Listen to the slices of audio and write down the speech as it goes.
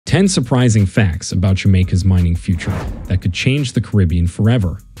10 surprising facts about Jamaica's mining future that could change the Caribbean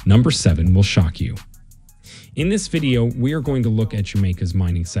forever. Number 7 will shock you. In this video, we are going to look at Jamaica's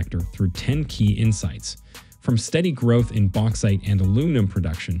mining sector through 10 key insights. From steady growth in bauxite and aluminum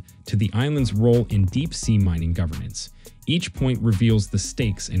production to the island's role in deep-sea mining governance, each point reveals the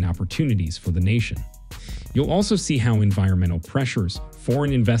stakes and opportunities for the nation. You'll also see how environmental pressures,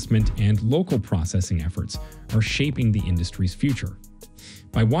 foreign investment, and local processing efforts are shaping the industry's future.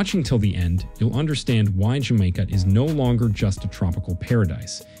 By watching till the end, you'll understand why Jamaica is no longer just a tropical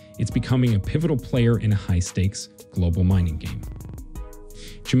paradise. It's becoming a pivotal player in a high-stakes, global mining game.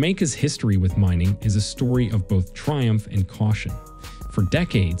 Jamaica's history with mining is a story of both triumph and caution. For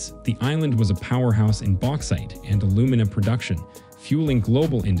decades, the island was a powerhouse in bauxite and alumina production, fueling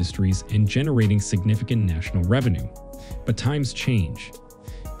global industries and generating significant national revenue. But times change.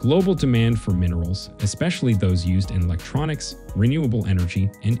 Global demand for minerals, especially those used in electronics, renewable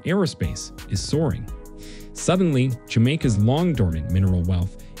energy, and aerospace, is soaring. Suddenly, Jamaica's long-dormant mineral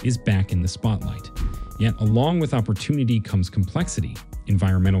wealth is back in the spotlight. Yet along with opportunity comes complexity,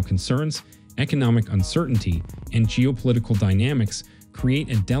 environmental concerns, economic uncertainty, and geopolitical dynamics create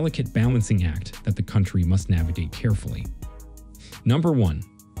a delicate balancing act that the country must navigate carefully. Number 1.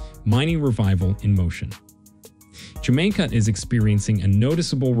 Mining revival in motion. Jamaica is experiencing a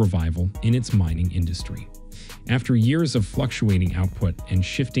noticeable revival in its mining industry. After years of fluctuating output and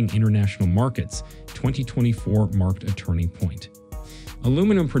shifting international markets, 2024 marked a turning point.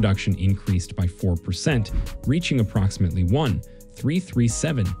 Aluminum production increased by 4%, reaching approximately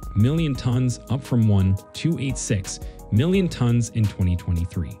 1,337 million tons, up from 1,286 million tons in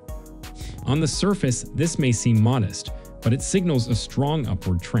 2023. On the surface, this may seem modest, but it signals a strong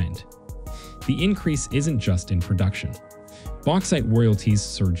upward trend. The increase isn't just in production. Bauxite royalties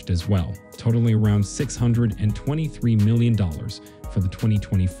surged as well, totaling around $623 million for the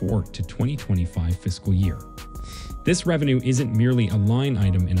 2024 to 2025 fiscal year. This revenue isn't merely a line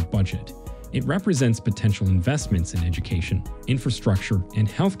item in a budget. It represents potential investments in education, infrastructure, and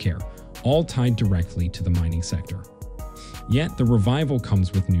healthcare, all tied directly to the mining sector. Yet, the revival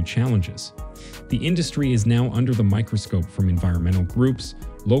comes with new challenges. The industry is now under the microscope from environmental groups,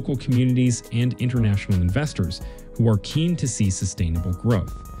 local communities, and international investors who are keen to see sustainable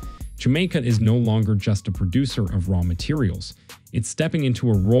growth. Jamaica is no longer just a producer of raw materials. It's stepping into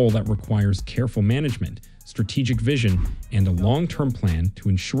a role that requires careful management, strategic vision, and a long-term plan to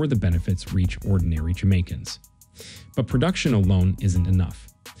ensure the benefits reach ordinary Jamaicans. But production alone isn't enough.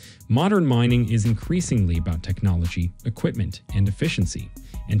 Modern mining is increasingly about technology, equipment, and efficiency,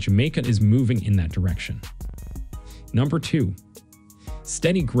 and Jamaica is moving in that direction. Number 2.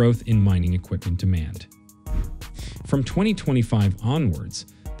 Steady growth in mining equipment demand. From 2025 onwards,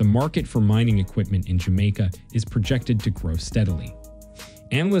 the market for mining equipment in Jamaica is projected to grow steadily.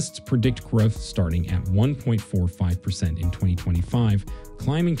 Analysts predict growth starting at 1.45% in 2025,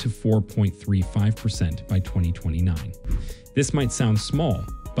 climbing to 4.35% by 2029. This might sound small,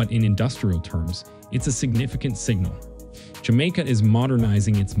 but in industrial terms, it's a significant signal. Jamaica is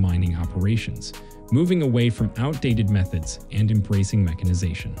modernizing its mining operations, moving away from outdated methods and embracing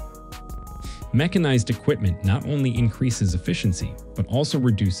mechanization. Mechanized equipment not only increases efficiency, but also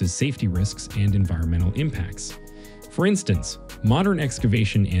reduces safety risks and environmental impacts. For instance, modern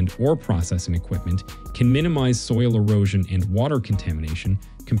excavation and ore processing equipment can minimize soil erosion and water contamination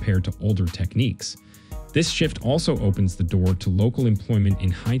compared to older techniques. This shift also opens the door to local employment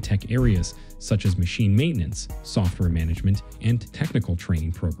in high-tech areas such as machine maintenance, software management, and technical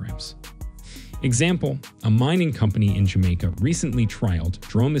training programs. Example, a mining company in Jamaica recently trialed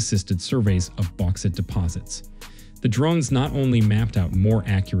drone-assisted surveys of bauxite deposits. The drones not only mapped out more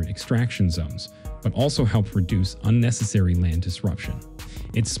accurate extraction zones, but also helped reduce unnecessary land disruption.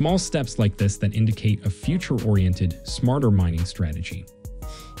 It's small steps like this that indicate a future-oriented, smarter mining strategy.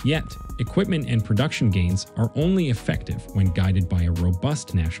 Yet, equipment and production gains are only effective when guided by a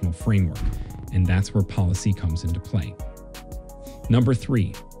robust national framework, and that's where policy comes into play. Number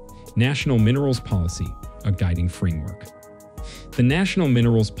 3. National Minerals Policy, a guiding framework. The National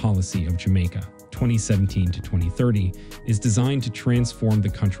Minerals Policy of Jamaica, 2017 to 2030, is designed to transform the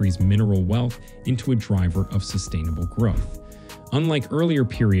country's mineral wealth into a driver of sustainable growth. Unlike earlier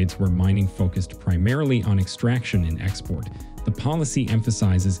periods where mining focused primarily on extraction and export, the policy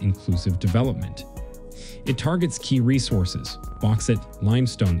emphasizes inclusive development. It targets key resources, bauxite,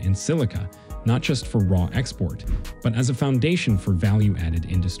 limestone, and silica, not just for raw export, but as a foundation for value-added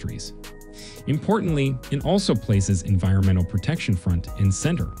industries. Importantly, it also places environmental protection front and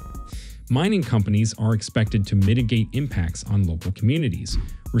center. Mining companies are expected to mitigate impacts on local communities,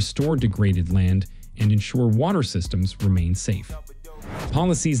 restore degraded land, and ensure water systems remain safe.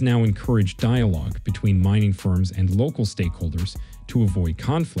 Policies now encourage dialogue between mining firms and local stakeholders to avoid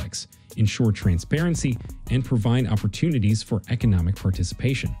conflicts, ensure transparency, and provide opportunities for economic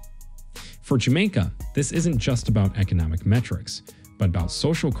participation. For Jamaica, this isn't just about economic metrics, but about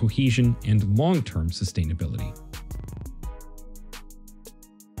social cohesion and long-term sustainability.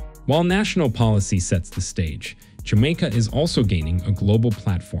 While national policy sets the stage, Jamaica is also gaining a global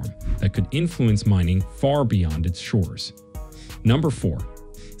platform that could influence mining far beyond its shores. Number 4.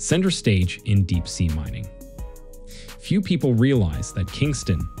 Center stage in deep-sea mining. Few people realize that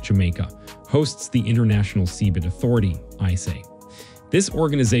Kingston, Jamaica, hosts the International Seabed Authority, ISA. This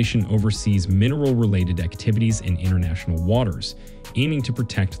organization oversees mineral-related activities in international waters, aiming to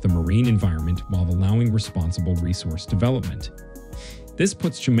protect the marine environment while allowing responsible resource development. This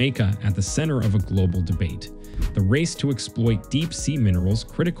puts Jamaica at the center of a global debate, the race to exploit deep-sea minerals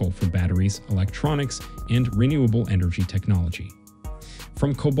critical for batteries, electronics, and renewable energy technology.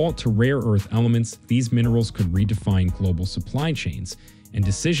 From cobalt to rare earth elements, these minerals could redefine global supply chains, and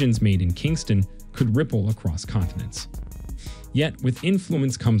decisions made in Kingston could ripple across continents. Yet, with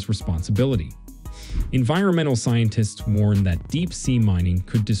influence comes responsibility. Environmental scientists warn that deep-sea mining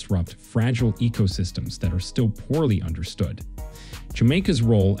could disrupt fragile ecosystems that are still poorly understood. Jamaica's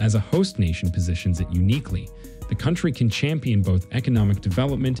role as a host nation positions it uniquely. The country can champion both economic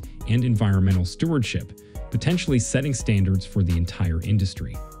development and environmental stewardship, potentially setting standards for the entire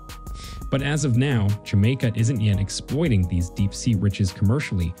industry. But as of now, Jamaica isn't yet exploiting these deep-sea riches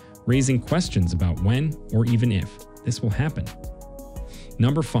commercially, raising questions about when, or even if, this will happen.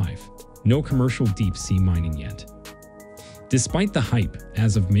 Number 5. No commercial deep-sea mining yet. Despite the hype,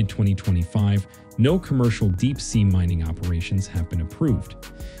 as of mid-2025, no commercial deep-sea mining operations have been approved.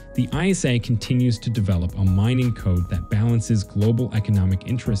 The ISA continues to develop a mining code that balances global economic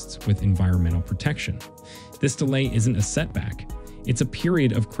interests with environmental protection. This delay isn't a setback, it's a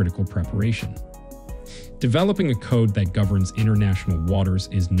period of critical preparation. Developing a code that governs international waters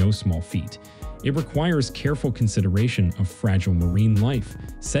is no small feat. It requires careful consideration of fragile marine life,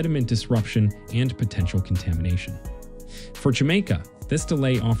 sediment disruption, and potential contamination. For Jamaica, this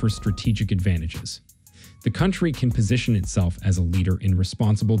delay offers strategic advantages. The country can position itself as a leader in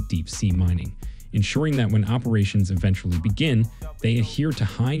responsible deep-sea mining, ensuring that when operations eventually begin, they adhere to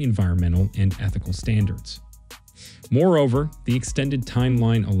high environmental and ethical standards. Moreover, the extended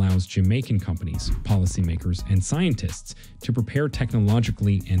timeline allows Jamaican companies, policymakers, and scientists to prepare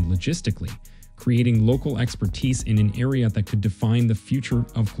technologically and logistically, creating local expertise in an area that could define the future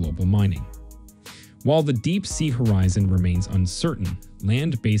of global mining. While the deep-sea horizon remains uncertain,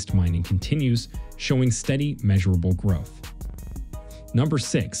 land-based mining continues, showing steady, measurable growth. Number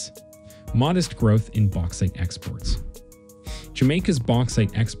 6. Modest growth in bauxite exports. Jamaica's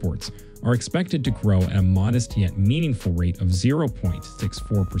bauxite exports are expected to grow at a modest yet meaningful rate of 0.64%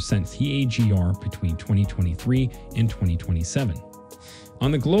 CAGR between 2023 and 2027.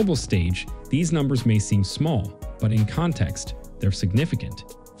 On the global stage, these numbers may seem small, but in context, they're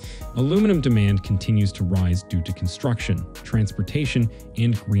significant. Aluminum demand continues to rise due to construction, transportation,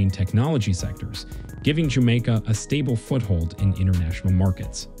 and green technology sectors, giving Jamaica a stable foothold in international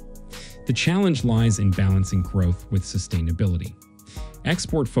markets. The challenge lies in balancing growth with sustainability.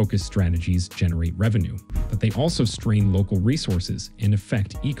 Export-focused strategies generate revenue, but they also strain local resources and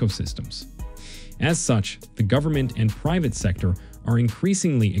affect ecosystems. As such, the government and private sector are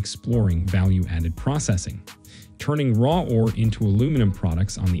increasingly exploring value-added processing, turning raw ore into aluminum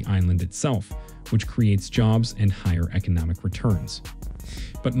products on the island itself, which creates jobs and higher economic returns.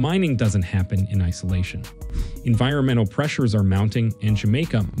 But mining doesn't happen in isolation. Environmental pressures are mounting, and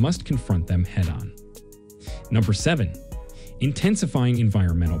Jamaica must confront them head-on. Number 7. Intensifying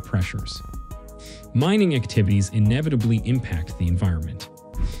environmental pressures. Mining activities inevitably impact the environment.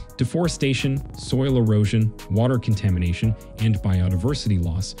 Deforestation, soil erosion, water contamination, and biodiversity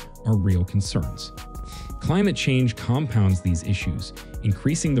loss are real concerns. Climate change compounds these issues,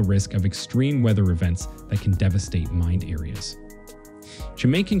 increasing the risk of extreme weather events that can devastate mined areas.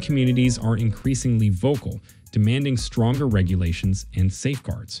 Jamaican communities are increasingly vocal, demanding stronger regulations and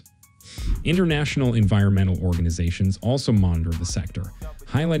safeguards. International environmental organizations also monitor the sector,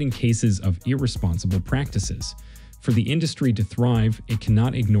 highlighting cases of irresponsible practices. For the industry to thrive, it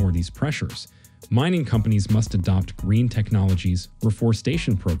cannot ignore these pressures. Mining companies must adopt green technologies,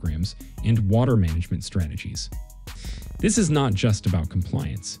 reforestation programs, and water management strategies. This is not just about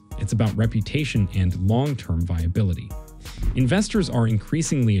compliance, it's about reputation and long-term viability. Investors are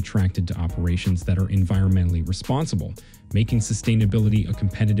increasingly attracted to operations that are environmentally responsible, making sustainability a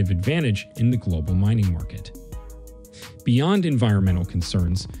competitive advantage in the global mining market. Beyond environmental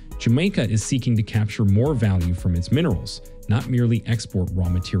concerns, Jamaica is seeking to capture more value from its minerals, not merely export raw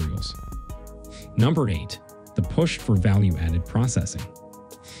materials. Number 8. The push for value-added processing.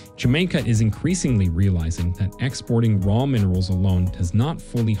 Jamaica is increasingly realizing that exporting raw minerals alone does not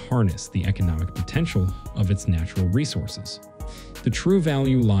fully harness the economic potential of its natural resources. The true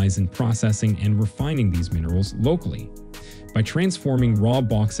value lies in processing and refining these minerals locally. By transforming raw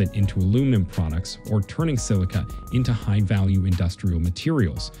bauxite into aluminum products or turning silica into high-value industrial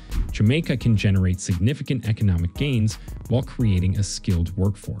materials, Jamaica can generate significant economic gains while creating a skilled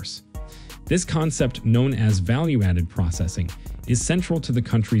workforce. This concept, known as value-added processing, is central to the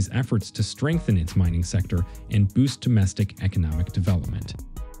country's efforts to strengthen its mining sector and boost domestic economic development.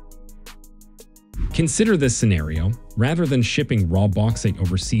 Consider this scenario. Rather than shipping raw bauxite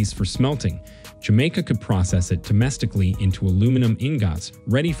overseas for smelting, Jamaica could process it domestically into aluminum ingots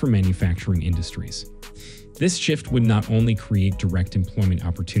ready for manufacturing industries. This shift would not only create direct employment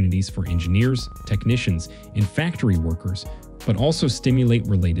opportunities for engineers, technicians, and factory workers, but also stimulate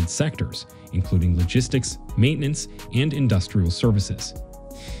related sectors, including logistics, maintenance, and industrial services.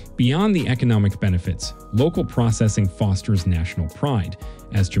 Beyond the economic benefits, local processing fosters national pride,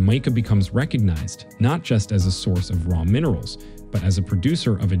 as Jamaica becomes recognized not just as a source of raw minerals, but as a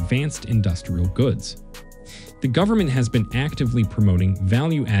producer of advanced industrial goods. The government has been actively promoting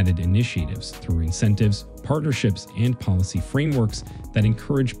value-added initiatives through incentives, partnerships, and policy frameworks that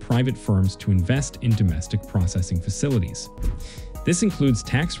encourage private firms to invest in domestic processing facilities. This includes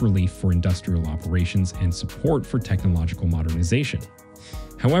tax relief for industrial operations and support for technological modernization.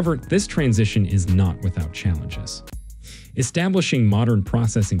 However, this transition is not without challenges. Establishing modern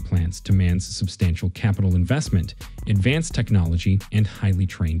processing plants demands substantial capital investment, advanced technology, and highly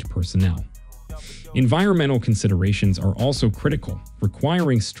trained personnel. Environmental considerations are also critical,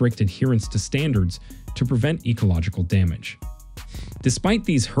 requiring strict adherence to standards to prevent ecological damage. Despite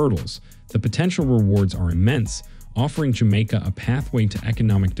these hurdles, the potential rewards are immense, offering Jamaica a pathway to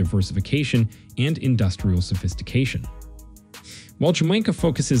economic diversification and industrial sophistication. While Jamaica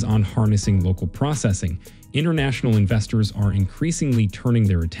focuses on harnessing local processing, international investors are increasingly turning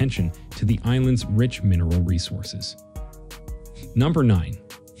their attention to the island's rich mineral resources. Number 9.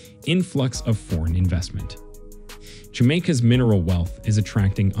 Influx of foreign investment. Jamaica's mineral wealth is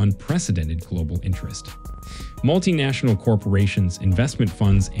attracting unprecedented global interest. Multinational corporations, investment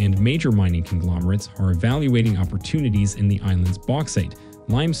funds, and major mining conglomerates are evaluating opportunities in the island's bauxite,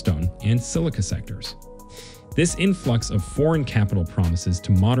 limestone, and silica sectors. This influx of foreign capital promises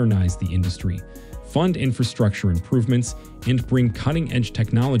to modernize the industry, fund infrastructure improvements, and bring cutting-edge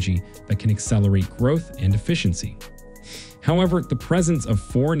technology that can accelerate growth and efficiency. However, the presence of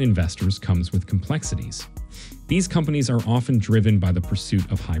foreign investors comes with complexities. These companies are often driven by the pursuit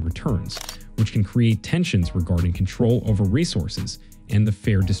of high returns, which can create tensions regarding control over resources and the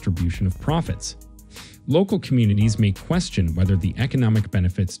fair distribution of profits. Local communities may question whether the economic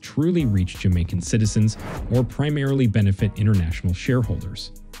benefits truly reach Jamaican citizens or primarily benefit international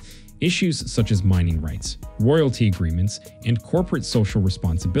shareholders. Issues such as mining rights, royalty agreements, and corporate social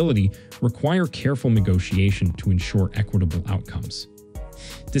responsibility require careful negotiation to ensure equitable outcomes.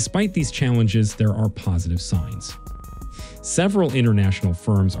 Despite these challenges, there are positive signs. Several international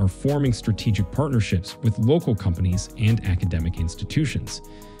firms are forming strategic partnerships with local companies and academic institutions.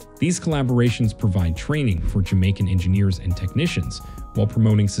 These collaborations provide training for Jamaican engineers and technicians while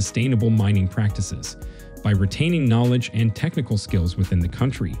promoting sustainable mining practices. By retaining knowledge and technical skills within the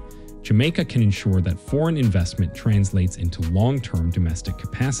country, Jamaica can ensure that foreign investment translates into long-term domestic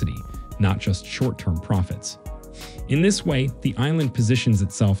capacity, not just short-term profits. In this way, the island positions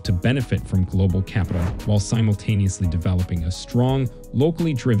itself to benefit from global capital while simultaneously developing a strong,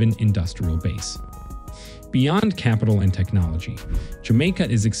 locally driven industrial base. Beyond capital and technology, Jamaica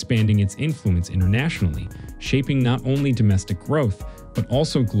is expanding its influence internationally, shaping not only domestic growth, but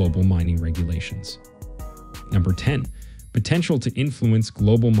also global mining regulations. Number 10. Potential to influence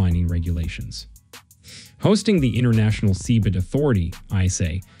global mining regulations. Hosting the International Seabed Authority,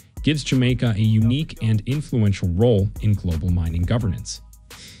 ISA, gives Jamaica a unique and influential role in global mining governance.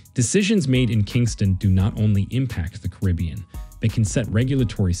 Decisions made in Kingston do not only impact the Caribbean, they can set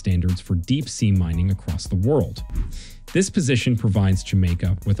regulatory standards for deep-sea mining across the world. This position provides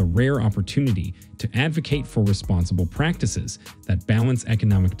Jamaica with a rare opportunity to advocate for responsible practices that balance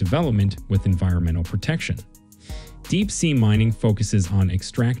economic development with environmental protection. Deep-sea mining focuses on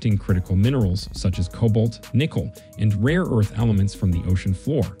extracting critical minerals such as cobalt, nickel, and rare earth elements from the ocean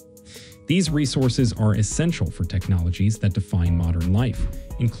floor. These resources are essential for technologies that define modern life,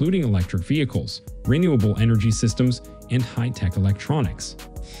 including electric vehicles, renewable energy systems, and high-tech electronics.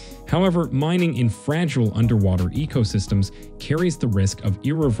 However, mining in fragile underwater ecosystems carries the risk of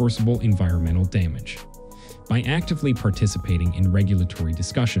irreversible environmental damage. By actively participating in regulatory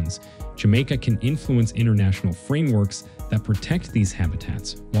discussions, Jamaica can influence international frameworks that protect these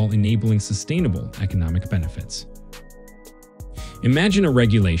habitats while enabling sustainable economic benefits. Imagine a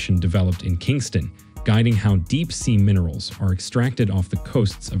regulation developed in Kingston, guiding how deep-sea minerals are extracted off the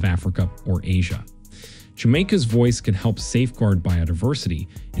coasts of Africa or Asia. Jamaica's voice could help safeguard biodiversity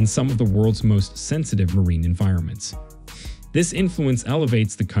in some of the world's most sensitive marine environments. This influence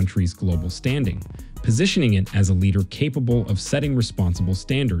elevates the country's global standing, positioning it as a leader capable of setting responsible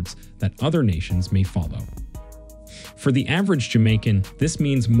standards that other nations may follow. For the average Jamaican, this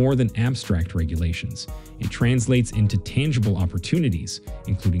means more than abstract regulations. It translates into tangible opportunities,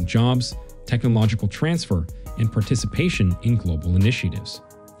 including jobs, technological transfer, and participation in global initiatives.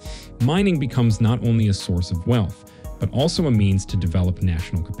 Mining becomes not only a source of wealth, but also a means to develop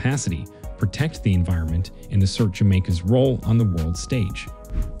national capacity, protect the environment, and assert Jamaica's role on the world stage.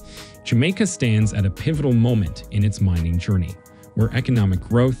 Jamaica stands at a pivotal moment in its mining journey, where economic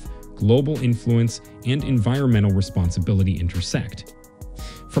growth, global influence, and environmental responsibility intersect.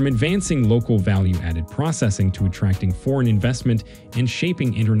 From advancing local value-added processing to attracting foreign investment and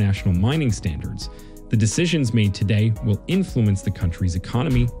shaping international mining standards, the decisions made today will influence the country's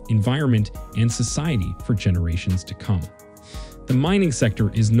economy, environment, and society for generations to come. The mining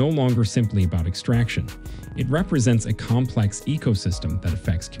sector is no longer simply about extraction. It represents a complex ecosystem that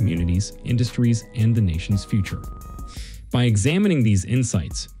affects communities, industries, and the nation's future. By examining these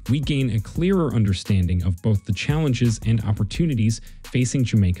insights, we gain a clearer understanding of both the challenges and opportunities facing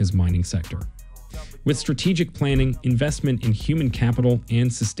Jamaica's mining sector. With strategic planning, investment in human capital,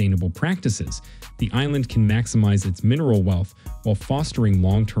 and sustainable practices, the island can maximize its mineral wealth while fostering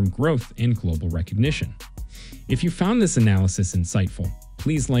long-term growth and global recognition. If you found this analysis insightful,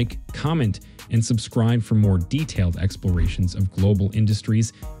 please like, comment, and subscribe for more detailed explorations of global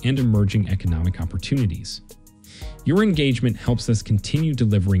industries and emerging economic opportunities. Your engagement helps us continue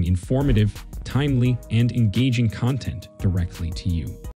delivering informative, timely, and engaging content directly to you.